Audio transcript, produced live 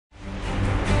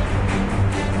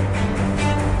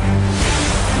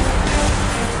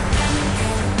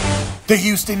The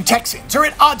Houston Texans are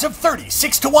at odds of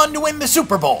 36-1 to win the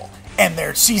Super Bowl, and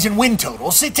their season win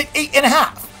total sits at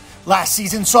 8.5. Last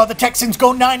season saw the Texans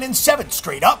go 9-7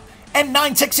 straight up and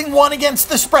 9-6-1 against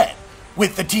the spread,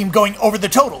 with the team going over the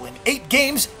total in 8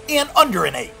 games and under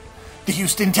an 8. The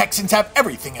Houston Texans have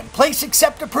everything in place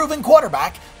except a proven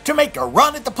quarterback to make a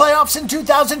run at the playoffs in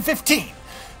 2015.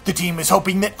 The team is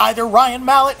hoping that either Ryan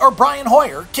Mallett or Brian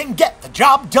Hoyer can get the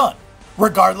job done.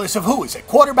 Regardless of who is at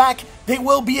quarterback, they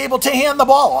will be able to hand the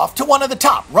ball off to one of the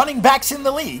top running backs in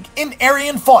the league in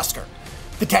Arian Foster.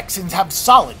 The Texans have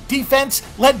solid defense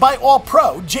led by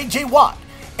All-Pro J.J. Watt,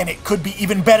 and it could be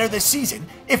even better this season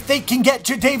if they can get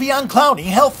Jadeveon Clowney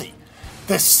healthy.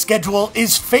 The schedule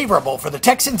is favorable for the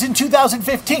Texans in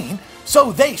 2015,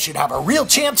 so they should have a real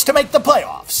chance to make the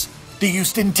playoffs. The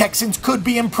Houston Texans could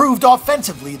be improved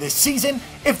offensively this season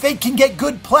if they can get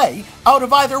good play out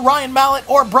of either Ryan Mallett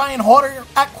or Brian Hoyer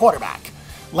at quarterback.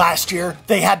 Last year,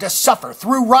 they had to suffer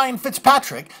through Ryan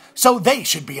Fitzpatrick, so they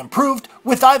should be improved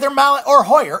with either Mallett or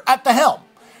Hoyer at the helm.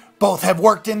 Both have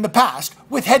worked in the past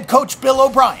with head coach Bill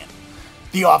O'Brien.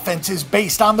 The offense is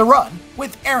based on the run,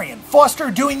 with Arian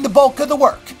Foster doing the bulk of the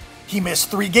work. He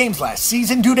missed 3 games last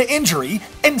season due to injury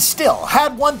and still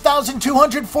had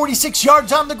 1,246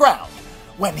 yards on the ground.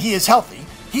 When he is healthy,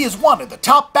 he is one of the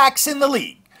top backs in the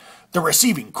league. The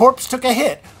receiving corps took a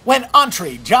hit when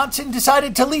Andre Johnson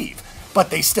decided to leave, but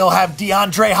they still have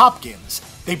DeAndre Hopkins.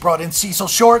 They brought in Cecil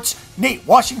Shorts, Nate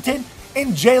Washington,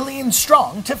 and Jalen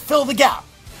Strong to fill the gap.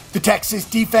 The Texas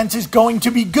defense is going to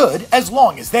be good as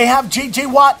long as they have J.J.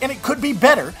 Watt, and it could be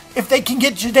better if they can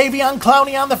get Jadeveon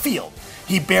Clowney on the field.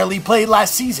 He barely played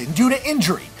last season due to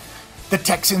injury. The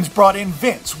Texans brought in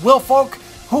Vince Wilfork,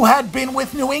 who had been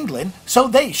with New England, so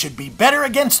they should be better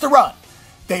against the run.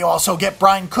 They also get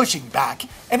Brian Cushing back,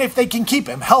 and if they can keep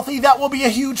him healthy, that will be a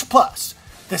huge plus.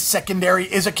 The secondary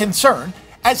is a concern,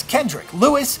 as Kendrick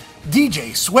Lewis,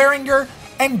 DJ Swearinger,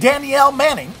 and Danielle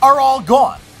Manning are all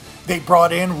gone. They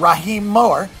brought in Raheem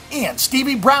Moore and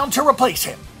Stevie Brown to replace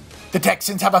him. The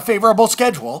Texans have a favorable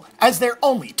schedule, as their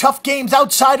only tough games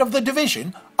outside of the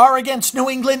division are against New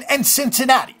England and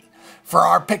Cincinnati. For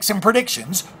our picks and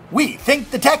predictions, we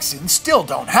think the Texans still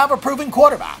don't have a proven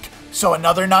quarterback, so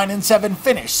another 9-7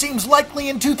 finish seems likely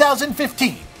in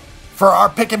 2015. For our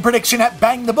pick and prediction at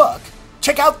Bang the Book,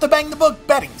 check out the Bang the Book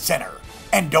Betting Center.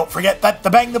 And don't forget that the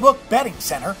Bang the Book Betting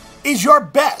Center is your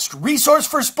best resource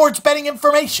for sports betting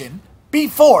information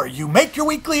before you make your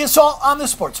weekly assault on the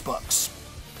sports books.